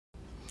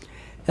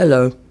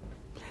Hello,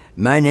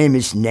 my name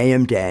is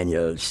Nahum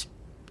Daniels.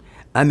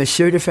 I'm a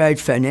certified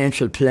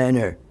financial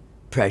planner,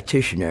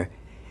 practitioner,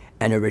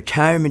 and a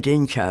retirement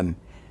income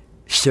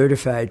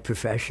certified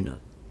professional.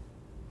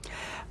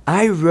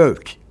 I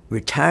wrote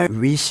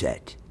Retirement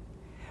Reset,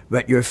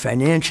 what your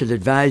financial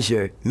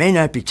advisor may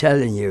not be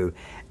telling you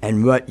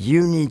and what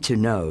you need to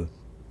know,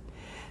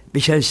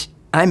 because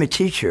I'm a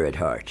teacher at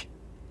heart.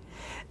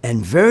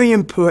 And very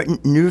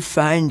important new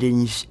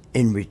findings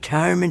in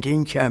retirement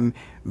income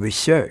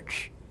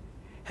research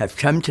have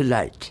come to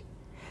light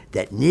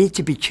that need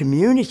to be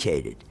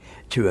communicated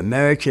to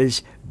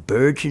America's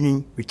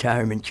burgeoning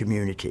retirement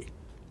community.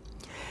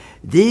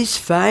 These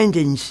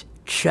findings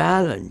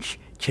challenge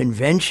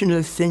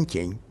conventional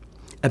thinking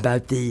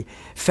about the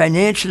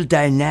financial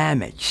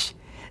dynamics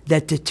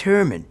that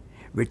determine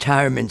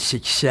retirement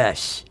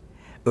success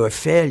or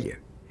failure.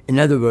 In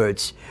other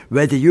words,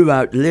 whether you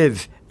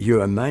outlive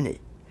your money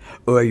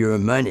or your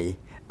money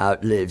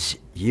outlives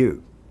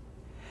you.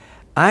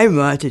 I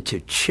wanted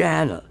to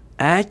channel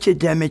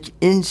academic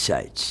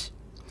insights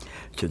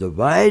to the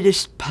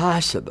widest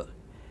possible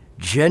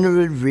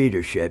general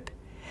readership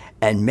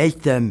and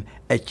make them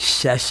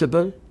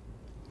accessible,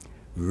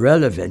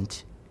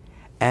 relevant,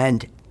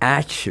 and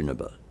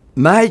actionable.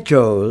 My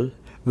goal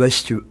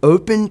was to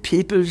open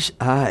people's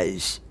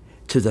eyes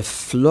to the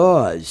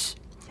flaws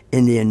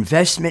in the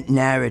investment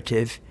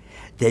narrative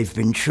they've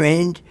been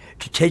trained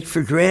to take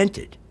for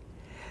granted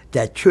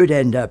that could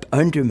end up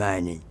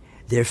undermining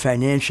their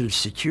financial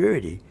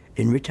security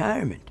in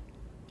retirement.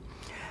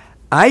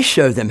 I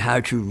show them how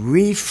to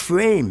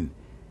reframe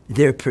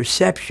their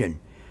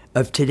perception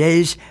of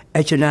today's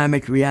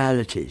economic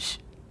realities,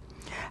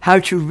 how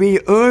to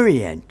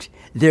reorient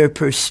their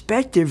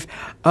perspective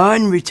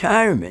on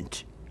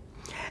retirement,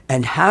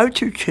 and how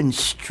to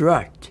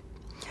construct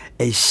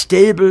a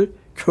stable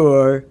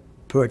core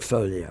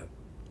portfolio.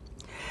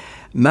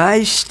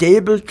 My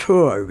stable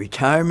core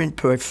retirement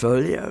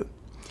portfolio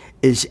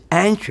is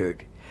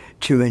anchored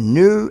to a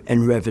new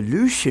and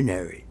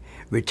revolutionary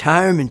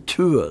retirement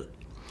tool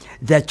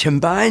that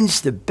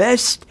combines the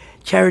best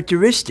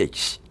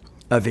characteristics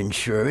of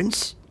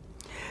insurance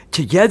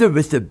together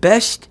with the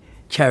best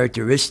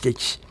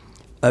characteristics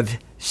of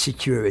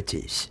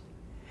securities.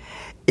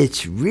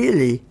 It's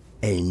really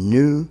a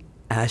new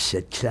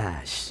asset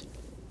class.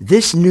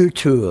 This new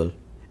tool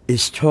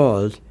is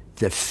called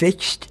the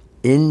fixed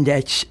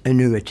index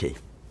annuity.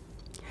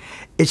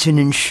 It's an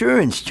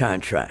insurance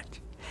contract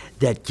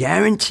that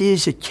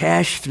guarantees a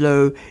cash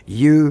flow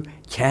you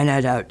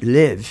cannot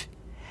outlive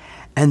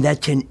and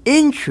that can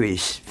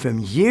increase from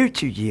year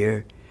to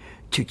year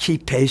to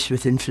keep pace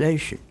with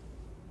inflation.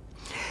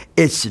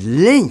 It's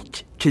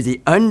linked to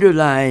the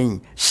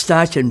underlying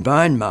stock and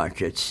bond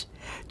markets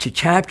to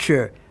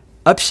capture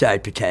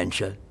upside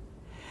potential,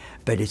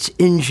 but it's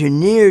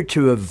engineered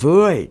to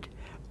avoid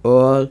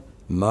all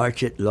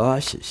market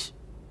losses.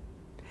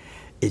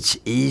 It's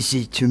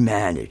easy to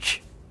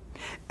manage,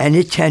 and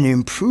it can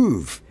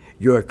improve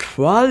your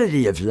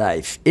quality of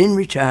life in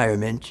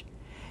retirement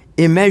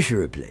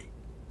immeasurably.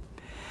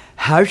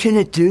 How can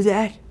it do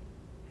that?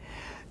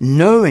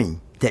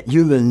 Knowing that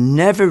you will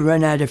never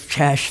run out of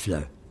cash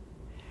flow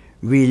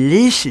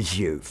releases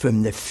you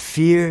from the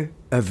fear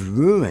of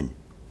ruin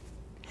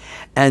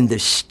and the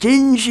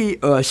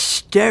stingy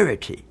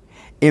austerity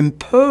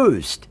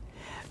imposed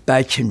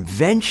by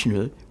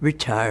conventional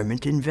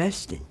retirement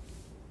investing.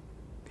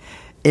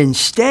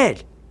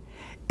 Instead,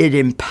 it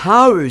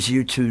empowers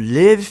you to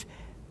live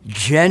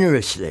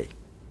generously,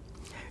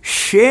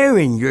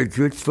 sharing your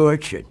good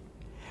fortune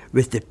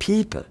with the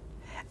people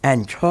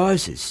and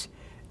causes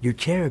you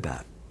care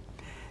about.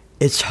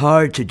 It's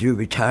hard to do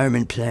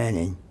retirement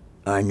planning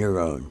on your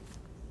own.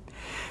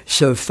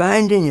 So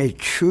finding a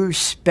true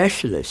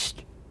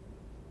specialist,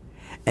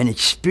 an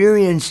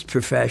experienced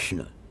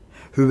professional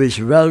who is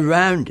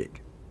well-rounded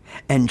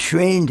and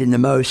trained in the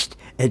most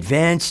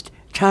advanced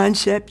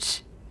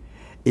concepts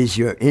is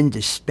your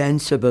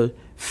indispensable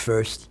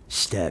first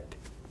step.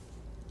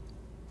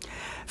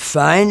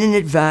 Find an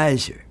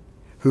advisor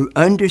who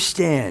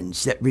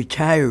understands that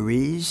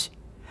retirees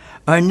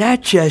are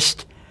not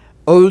just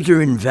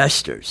older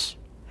investors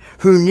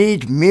who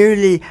need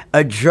merely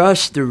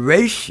adjust the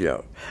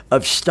ratio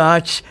of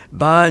stocks,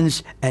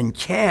 bonds, and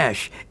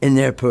cash in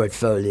their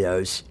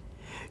portfolios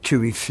to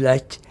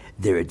reflect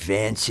their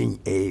advancing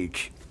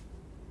age.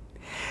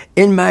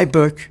 In my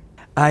book,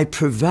 I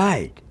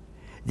provide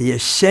the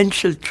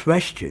essential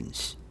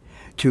questions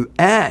to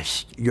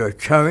ask your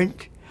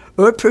current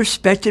or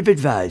prospective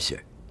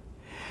advisor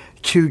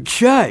to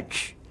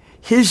judge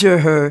his or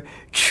her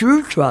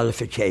true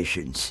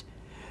qualifications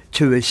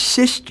to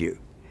assist you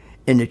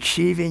in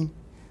achieving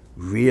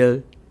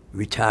real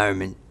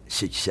retirement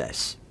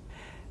success.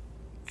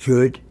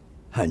 Good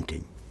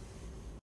hunting.